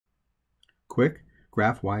Quick,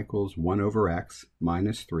 graph y equals 1 over x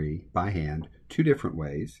minus 3 by hand, two different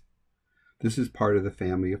ways. This is part of the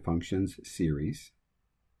family of functions series.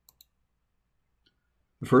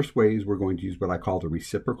 The first way is we're going to use what I call the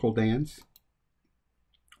reciprocal dance.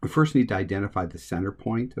 We first need to identify the center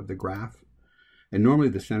point of the graph. And normally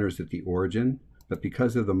the center is at the origin, but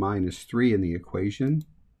because of the minus 3 in the equation,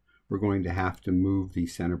 we're going to have to move the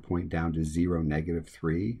center point down to 0,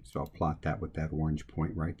 -3. So I'll plot that with that orange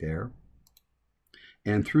point right there.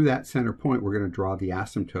 And through that center point, we're going to draw the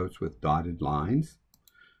asymptotes with dotted lines.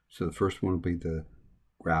 So the first one will be the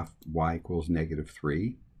graph y equals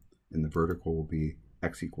 -3, and the vertical will be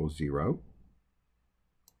x equals 0.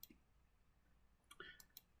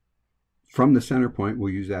 From the center point,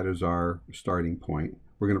 we'll use that as our starting point.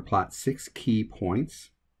 We're going to plot 6 key points.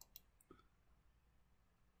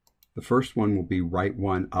 The first one will be right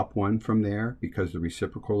 1, up 1 from there, because the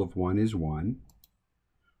reciprocal of 1 is 1.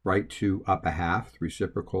 Right 2, up a half. The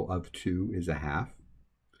reciprocal of 2 is a half.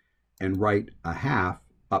 And right a half,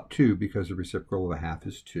 up 2, because the reciprocal of a half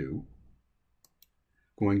is 2.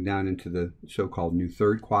 Going down into the so-called new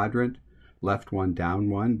third quadrant, left 1, down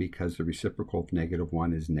 1, because the reciprocal of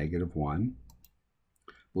 -1 is -1.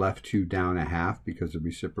 Left 2, down a half, because the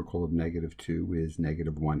reciprocal of -2 is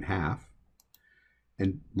 -1/2.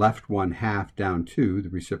 And left 1/2, down 2, the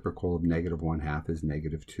reciprocal of -1/2 is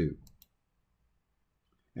 -2.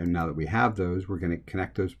 And now that we have those, we're going to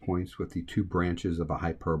connect those points with the two branches of a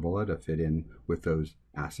hyperbola to fit in with those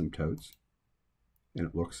asymptotes. And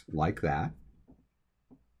it looks like that.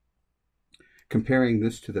 Comparing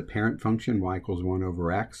this to the parent function, y equals 1 over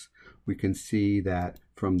x, we can see that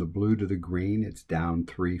from the blue to the green, it's down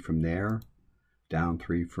 3 from there, down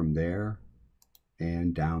 3 from there,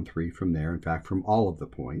 and down 3 from there. In fact, from all of the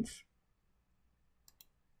points.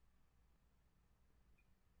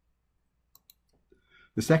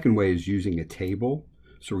 The second way is using a table.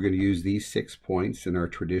 So we're going to use these 6 points in our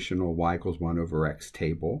traditional y equals 1 over x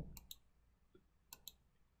table.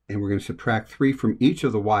 And we're going to subtract 3 from each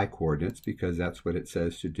of the y coordinates because that's what it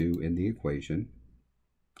says to do in the equation.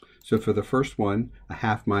 So for the first one, a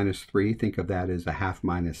half minus 3, think of that as a half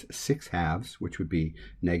minus 6 halves, which would be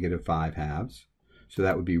 -5 halves. So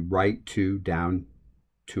that would be right 2, down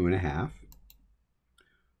 2.5.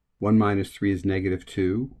 1 minus 3 is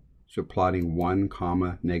 -2. So plotting 1,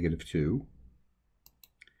 -2.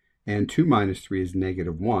 And 2 minus 3 is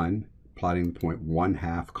 -1, plotting the point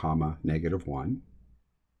 1/2, -1.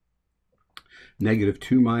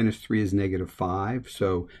 -2 minus 3 is -5,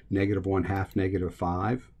 so -1/2,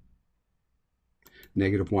 -5.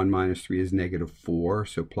 -1 minus 3 is -4,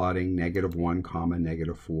 so plotting -1,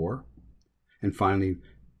 -4. And finally,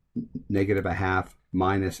 -1/2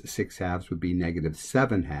 minus 6 halves would be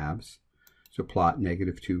 -7 halves. So plot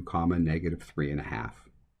 -2, -3.5.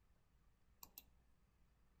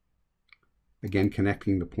 Again,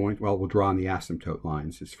 connecting the point, well, we'll draw on the asymptote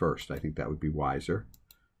lines as first. I think that would be wiser.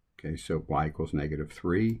 Okay, so y equals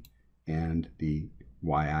 -3, and the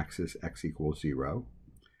y-axis x equals 0.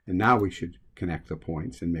 And now we should connect the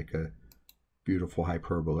points and make a beautiful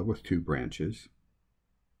hyperbola with 2 branches.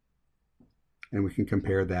 And we can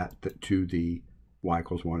compare that to the y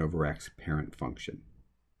equals 1 over x parent function.